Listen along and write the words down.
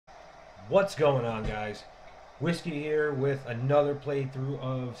What's going on, guys? Whiskey here with another playthrough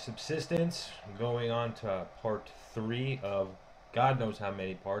of Subsistence. Going on to part 3 of God knows how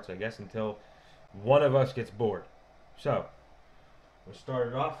many parts, I guess, until one of us gets bored. So, we'll start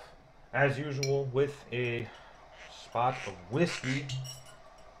it off, as usual, with a spot of whiskey.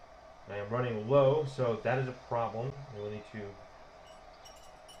 I am running low, so that is a problem. I will need to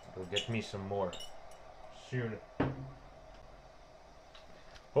go get me some more soon.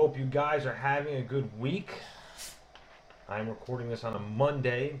 Hope you guys are having a good week. I'm recording this on a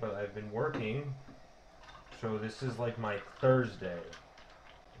Monday, but I've been working, so this is like my Thursday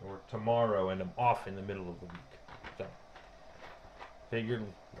or tomorrow, and I'm off in the middle of the week. So, figured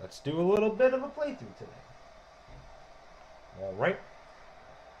let's do a little bit of a playthrough today. All right.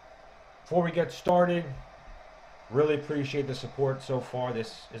 Before we get started, really appreciate the support so far.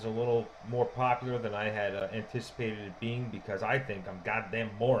 This is a little more popular than I had anticipated it being because I think I'm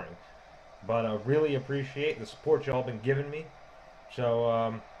goddamn boring. But I really appreciate the support y'all been giving me.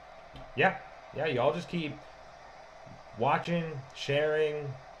 So, yeah, y'all just keep watching,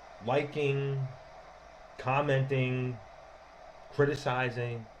 sharing, liking, commenting,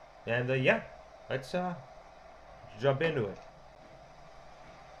 criticizing, and yeah, let's jump into it.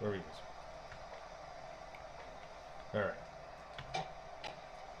 Where he is.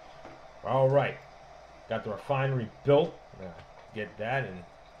 All right. Got the refinery built. Get that, and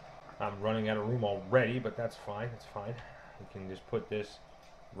I'm running out of room already, but that's fine. It's fine. We can just put this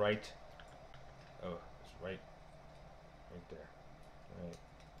right. Oh, it's right there.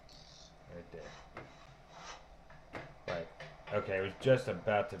 Right there. Right. Okay, it was just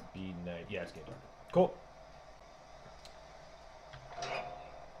about to be night. Yeah, it's getting dark. Cool.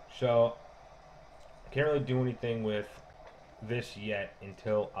 So, I can't really do anything with this yet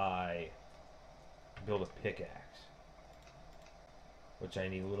until I build a pickaxe, which I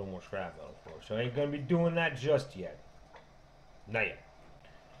need a little more scrap metal for. So I ain't gonna be doing that just yet. Not yet.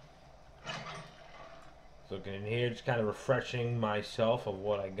 So looking in here, just kind of refreshing myself of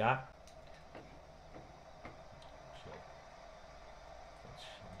what I got. So, that's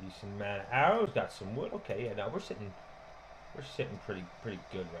a decent amount of arrows. Got some wood. Okay, yeah. Now we're sitting pretty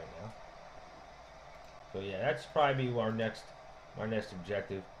good right now. So yeah, that's probably our next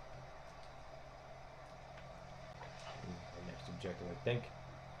objective. I think.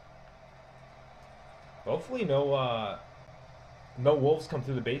 Hopefully no wolves come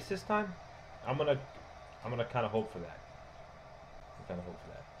through the base this time. I'm gonna kind of hope for that. So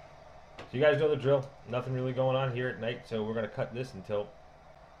you guys know the drill. Nothing really going on here at night, so we're gonna cut this until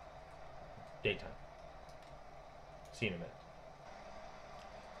daytime. See you in a minute.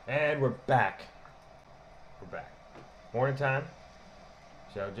 And we're back. Morning time.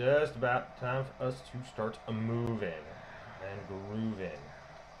 So just about time for us to start moving and grooving.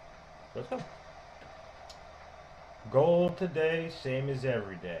 Let's go. Goal today, same as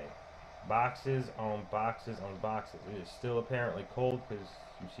every day. Boxes on boxes on boxes. It is still apparently cold because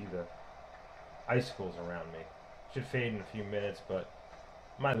you see the icicles around me. Should fade in a few minutes, but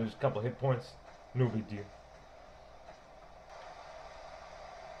might lose a couple hit points. No big deal.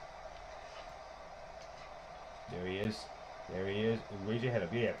 There he is. Raise your head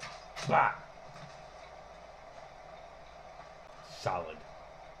up. Yeah. Bah! Solid.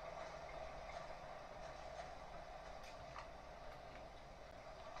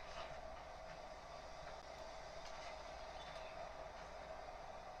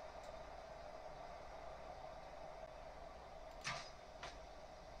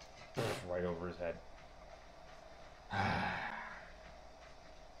 Right over his head.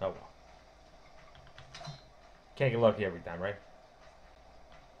 Oh well. Can't get lucky every time, right?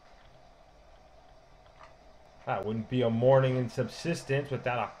 That wouldn't be a morning in Subsistence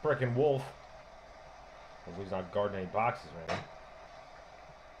without a frickin' wolf. Hopefully he's not guarding any boxes right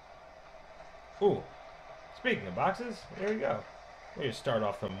now. Ooh. Speaking of boxes, there we go. We just start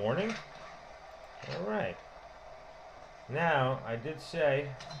off the morning. Alright. Now, I did say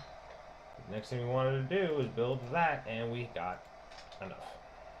the next thing we wanted to do was build that, and we got enough.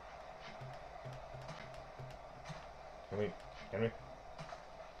 Can we?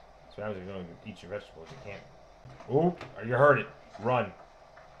 That's what happens if you don't eat your vegetables. You can't. Ooh, you heard it. Run.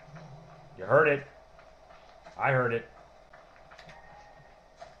 You heard it. I heard it.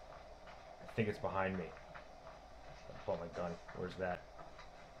 I think it's behind me. I pull my gun. Where's that?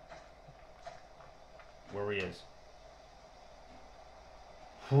 Where he is.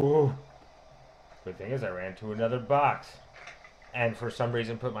 Whew. Good thing is I ran to another box. And for some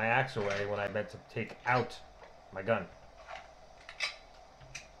reason put my axe away when I meant to take out my gun.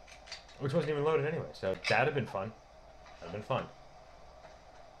 Which wasn't even loaded anyway, so that'd have been fun.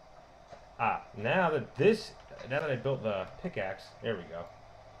 Now that I built the pickaxe, there we go.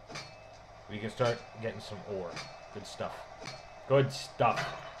 We can start getting some ore. Good stuff. Good stuff.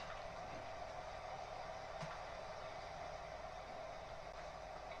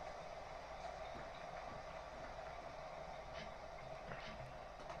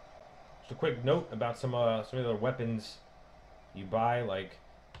 Just a quick note about some of the weapons you buy, like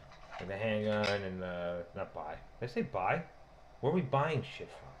the handgun and not buy. Did I say buy? Where are we buying shit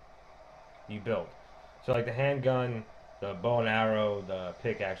from? You build. So like the handgun, the bow and arrow, the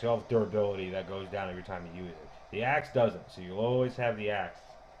pickaxe, they all have durability that goes down every time you use it. The axe doesn't, so you'll always have the axe.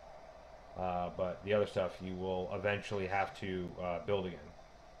 But the other stuff you will eventually have to build again.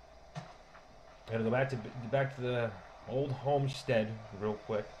 I'm gonna go back to the old homestead real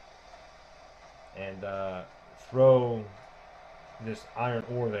quick and throw this iron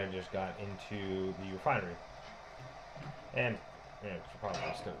ore that I just got into the refinery. And yeah, probably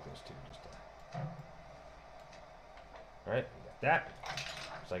stow this too. Just all right, we got that.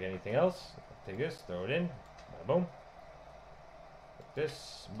 Just like anything else, take this, throw it in, boom. Like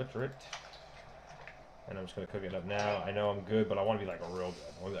this, butcher it, and I'm just gonna cook it up now. I know I'm good, but I want to be like a real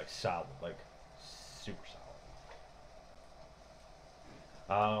good. I want to be like solid, like super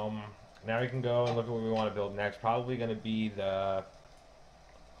solid. Now we can go and look at what we want to build next. Probably gonna be the.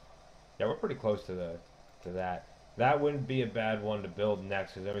 Yeah, we're pretty close to that. That wouldn't be a bad one to build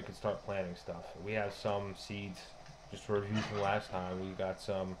next, because then we can start planting stuff. We have some seeds, just to review from last time. We got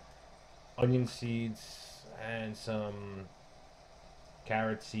some onion seeds and some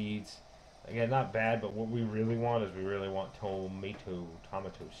carrot seeds. Again, not bad, but what we really want is tomato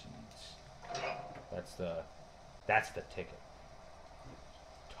seeds. That's the ticket.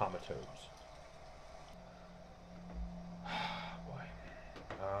 Tomatoes.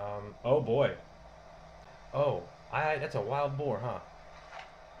 Oh boy. Oh, that's a wild boar, huh?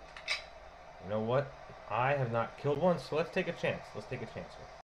 You know what? I have not killed one, so let's take a chance. Let's take a chance here.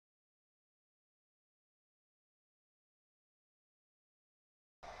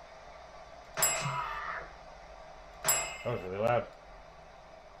 That was really loud.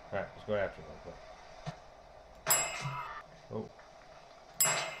 Alright, let's go after them. Oh.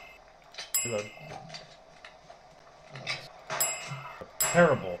 Reload.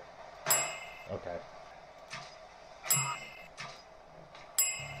 Terrible. Okay.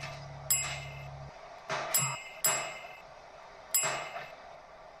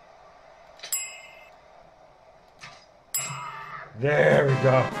 There we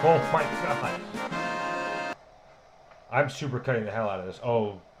go. Oh my god. I'm super cutting the hell out of this.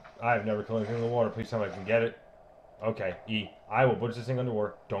 Oh, I've never killed anything in the water. Please tell me I can get it. Okay, E. I will put this thing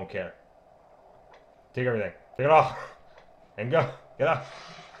underwater. Don't care. Take everything. Take it off. And go. Get up.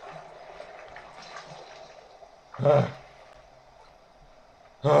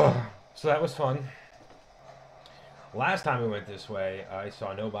 So that was fun. Last time we went this way, I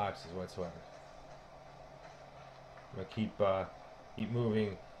saw no boxes whatsoever. I'm gonna keep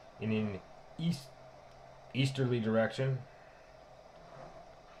moving in an easterly direction.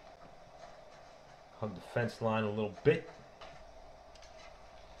 Hug the fence line a little bit.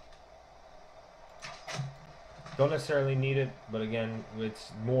 Don't necessarily need it, but again,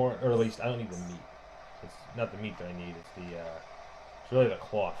 it's more, or at least I don't need the meat. It's not the meat that I need. It's it's really the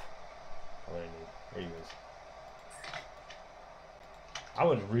cloth. What I need. There he is. I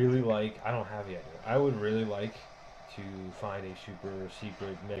would really like. I don't have yet. I would really like to find a super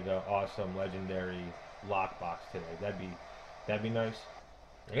secret, mega awesome, legendary lockbox today. That'd be nice.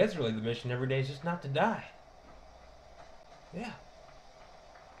 I guess really the mission every day is just not to die. Yeah.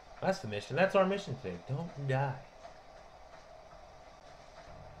 That's the mission. That's our mission today. Don't die.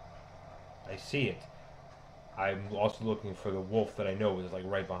 I see it. I'm also looking for the wolf that I know is like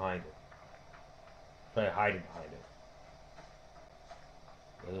right behind it. Probably hiding behind it.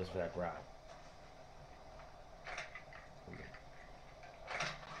 Let's for that growl.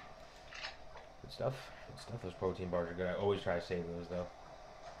 Good stuff. Good stuff. Those protein bars are good. I always try to save those though.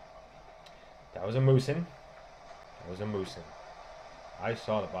 That was a moosin'. That was a moosin'. I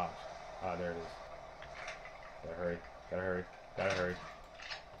saw the box. Ah, there it is. Gotta hurry. Gotta hurry. Gotta hurry.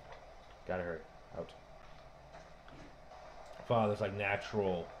 Gotta hurry. Out. Follow this like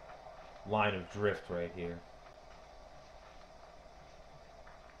natural line of drift right here.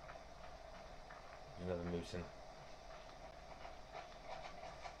 Another moosin'.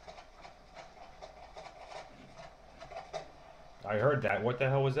 I heard that. What the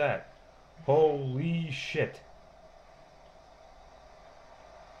hell was that? Holy shit.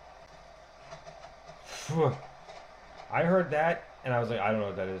 I heard that and I was like, I don't know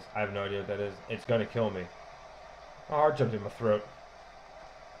what that is. I have no idea what that is. It's gonna kill me. My heart jumped in my throat.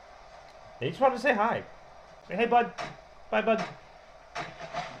 He just wanted to say hi. Say, hey, bud. Bye, bud.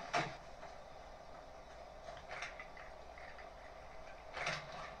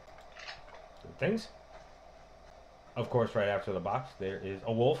 Good things. Of course, right after the box, there is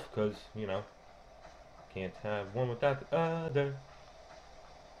a wolf, because, you know, can't have one without the other.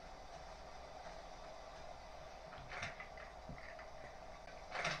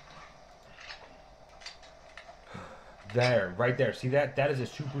 There, right there. See that? That is a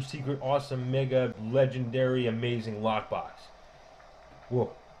super secret, awesome, mega, legendary, amazing lockbox.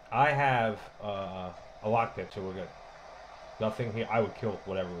 Whoa. I have a lockpick, so we're good. Nothing here. I would kill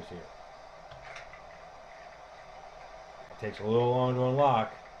whatever was here. It takes a little longer to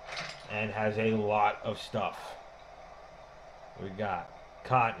unlock and has a lot of stuff. We got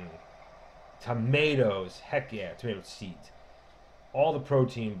cotton, tomatoes, heck yeah, tomato seeds, all the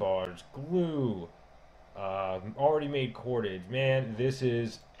protein bars, glue, already made cordage. Man,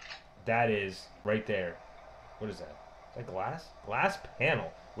 that is right there. What is that? Is that glass? Glass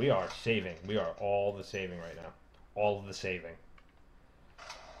panel. We are saving. We are all the saving right now. All of the saving.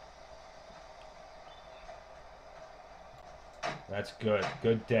 That's good.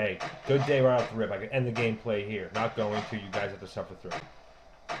 Good day. Good day right off the rip. I can end the gameplay here. Not going to. You guys have to suffer through.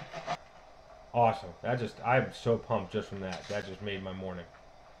 Awesome. I'm so pumped just from that. That just made my morning.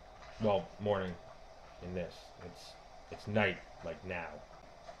 Well, morning in this. It's night, like now,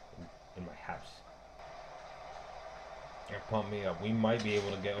 in my house. It pumped me up. We might be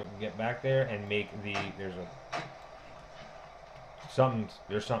able to get back there and make the. There's something.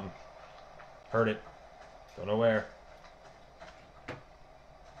 Heard it. Don't know where.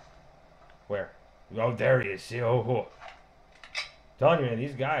 Where? Oh, there he is. See, oh. Telling you, man,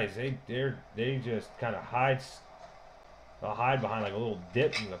 these guys, they just kind of hide. They'll hide behind like a little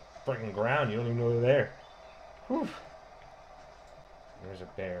dip in the freaking ground. You don't even know they're there. Whew. There's a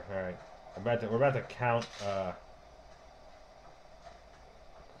bear. All right, we're about to count.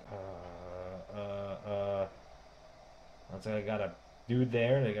 Let's say I got a dude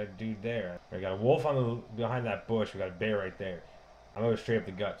there, and I got a dude there. I got a wolf behind that bush. We got a bear right there. I'm gonna go straight up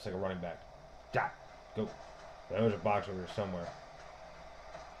the gut, it's like a running back. Go. There's a box over here somewhere.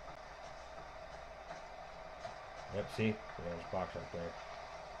 Yep, see? Yeah, there's a box right there.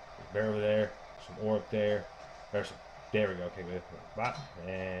 There's a bear over there. Some ore up there. There we go. Okay, good. Bop.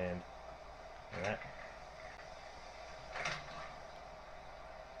 And that.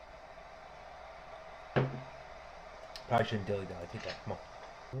 Probably shouldn't dilly-dally. Take that. Come on.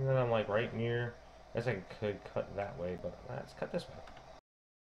 And then I'm like right near. I guess I could cut that way, but let's cut this way.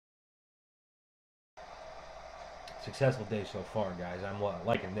 Successful day so far, guys. I'm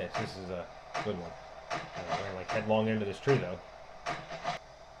liking this. This is a good one. We're gonna like headlong into this tree, though.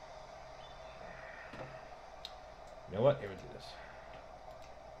 You know what? Here we do this.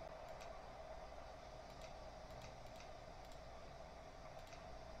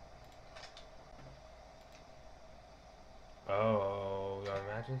 Oh, you got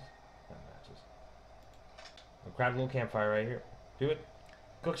matches? Not matches. We'll grab a little campfire right here. Do it.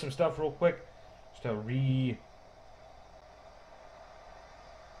 Cook some stuff real quick. Just to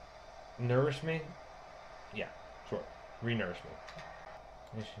nourish me. Yeah, sure. Re-nourish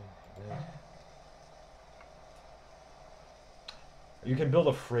me. You can build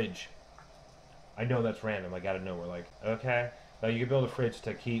a fridge. I know that's random. I gotta know. We're like, okay. Now you can build a fridge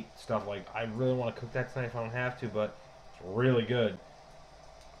to keep stuff like, I really want to cook that tonight if I don't have to, but it's really good.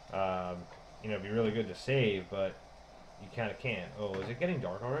 You know, it'd be really good to save, but you kind of can't. Oh, is it getting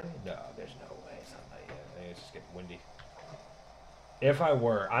dark already? No, there's no way. It's not night yet. I think it's just getting windy.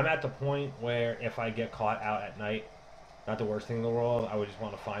 I'm at the point where if I get caught out at night, not the worst thing in the world, I would just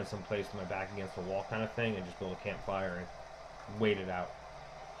want to find some place to my back against the wall kind of thing and just build a campfire and wait it out.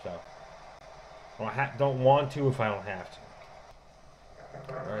 So, don't want to if I don't have to.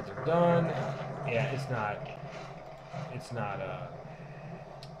 Alright, they're done. Yeah, it's not,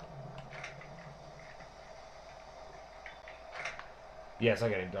 yeah, it's not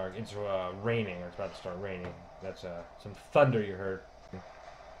getting dark. It's raining, or it's about to start raining. That's some thunder you heard.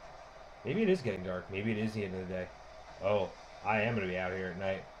 Maybe it is getting dark. Maybe it is the end of the day. Oh, I am going to be out here at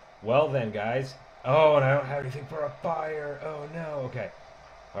night. Well then, guys. Oh, and I don't have anything for a fire. Oh, no. Okay.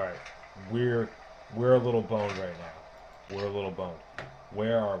 All right. We're a little boned right now. We're a little boned.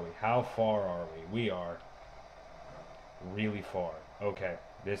 Where are we? How far are we? We are really far. Okay.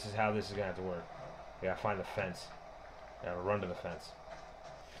 This is how this is going to have to work. We got to find the fence. We got to run to the fence.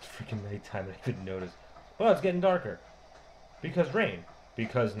 It's freaking nighttime. I didn't notice. Well, it's getting darker. Because rain.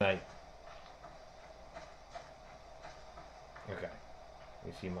 Because night. Okay.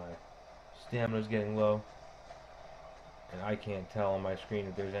 You see my stamina's getting low. And I can't tell on my screen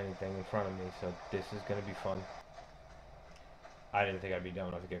if there's anything in front of me, so this is going to be fun. I didn't think I'd be dumb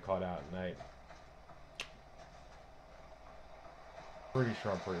enough to get caught out at night. Pretty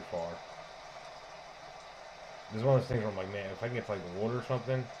sure I'm pretty far. This is one of those things where I'm like, man, if I can get to like the water or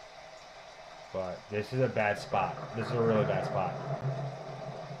something. But this is a bad spot. This is a really bad spot.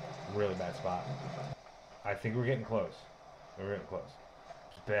 Really bad spot. I think we're getting close. We're getting close.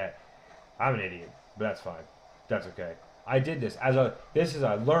 It's bad. I'm an idiot, but that's fine. That's okay. I did this as a. This is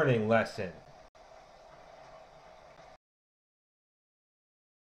a learning lesson.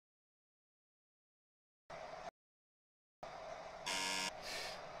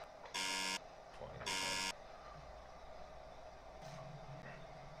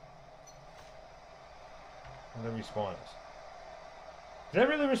 Did they respawn us? Did that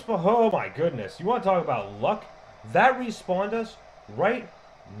really respawn? Oh my goodness. You want to talk about luck? That respawned us right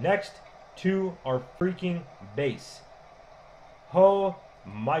next to our freaking base. Oh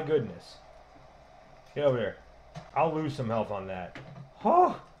my goodness. Get over here. I'll lose some health on that.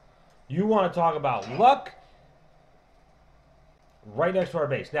 Oh, you want to talk about luck? Right next to our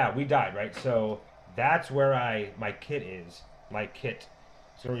base. Now, we died, right? So that's where my kit is. My kit.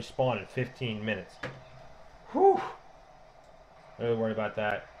 It's going to respawn in 15 minutes. Whew. Not really worried about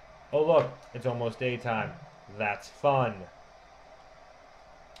that. Oh, look. It's almost daytime. That's fun.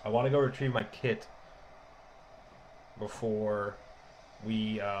 I want to go retrieve my kit before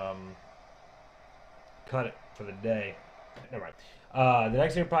we cut it for the day. Never mind. The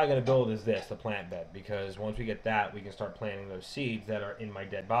next thing we're probably going to build is this, the plant bed. Because once we get that, we can start planting those seeds that are in my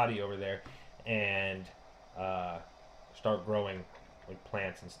dead body over there. And start growing like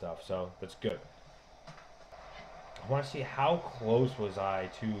plants and stuff. So that's good. I want to see how close was I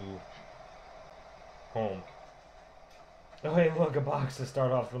to home. Oh, hey, look, a box to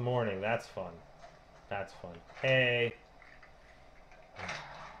start off the morning. That's fun. That's fun. Hey.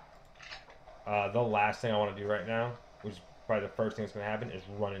 The last thing I want to do right now, which is probably the first thing that's going to happen, is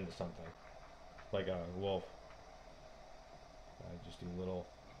run into something. Like a wolf. Just do a little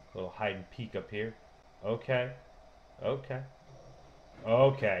hide and peek up here. Okay. Okay.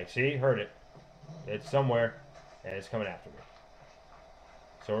 Okay. See? Heard it. It's somewhere. And it's coming after me.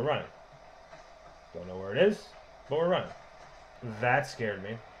 So we're running. Don't know where it is, but we're running. That scared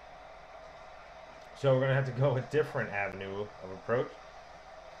me. So we're going to have to go a different avenue of approach.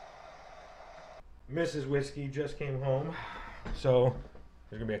 Mrs. Whiskey just came home. So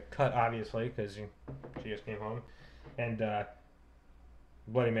there's going to be a cut, obviously, because she just came home. And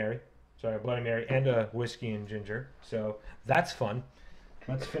Bloody Mary. So I have Bloody Mary and a whiskey and ginger. So that's fun.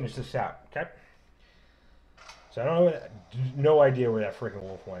 Let's finish this out, okay? So I don't know, no idea where that freaking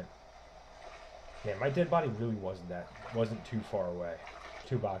wolf went. Man, my dead body really wasn't too far away.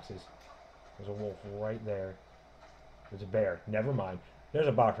 2 boxes. There's a wolf right there. There's a bear. Never mind. There's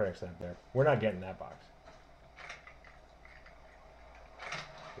a box right next to that bear. We're not getting that box.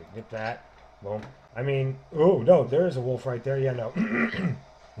 Get that. Boom. I mean, oh no, there is a wolf right there. Yeah, no.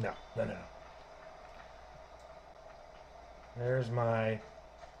 No. There's my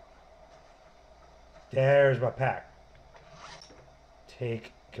pack.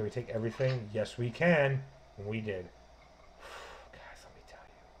 Can we take everything? Yes, we can. And we did. Guys, let me tell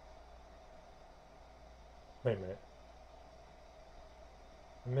you. Wait a minute.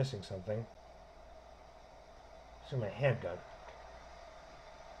 I'm missing something. It's in my handgun.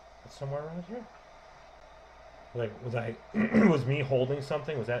 It's somewhere around here? Like, was me holding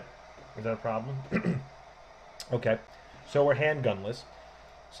something? Was that a problem? Okay. So we're handgunless.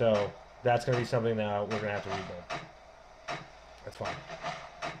 So that's going to be something that we're going to have to rebuild. That's fine.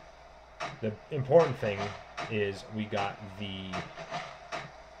 The important thing is we got the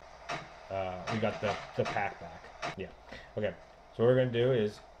pack back. Yeah. Okay. So what we're going to do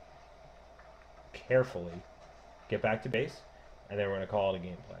is carefully get back to base, and then we're going to call it a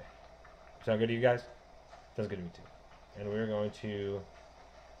gameplay. Sound good to you guys? Sounds good to me too. And we're going to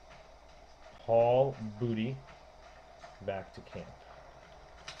haul booty back to camp.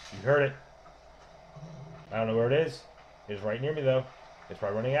 You heard it. I don't know where it is. It's right near me though. It's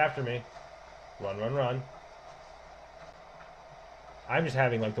probably running after me. Run, run, run. I'm just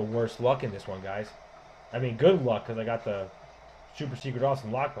having like the worst luck in this one, guys. I mean, good luck because I got the super secret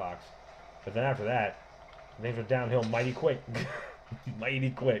awesome lockbox. But then after that, things are downhill mighty quick.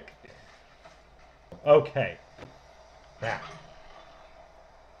 Mighty quick. Okay. Now,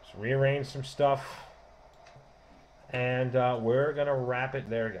 let's rearrange some stuff. And we're going to wrap it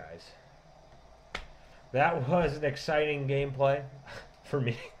there, guys. That was an exciting gameplay for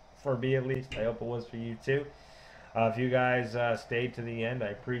me at least. I hope it was for you too. If you guys stayed to the end, I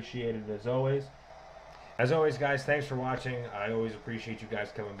appreciate it as always. As always, guys, thanks for watching. I always appreciate you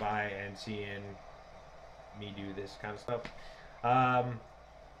guys coming by and seeing me do this kind of stuff.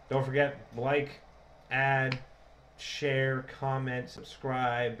 Don't forget, like, add, share, comment,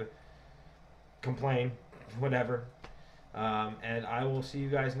 subscribe, complain, whatever. And I will see you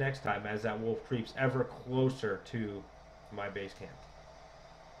guys next time as that wolf creeps ever closer to my base camp.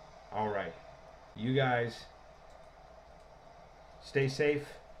 Alright. You guys stay safe,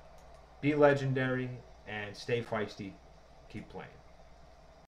 be legendary, and stay feisty. Keep playing.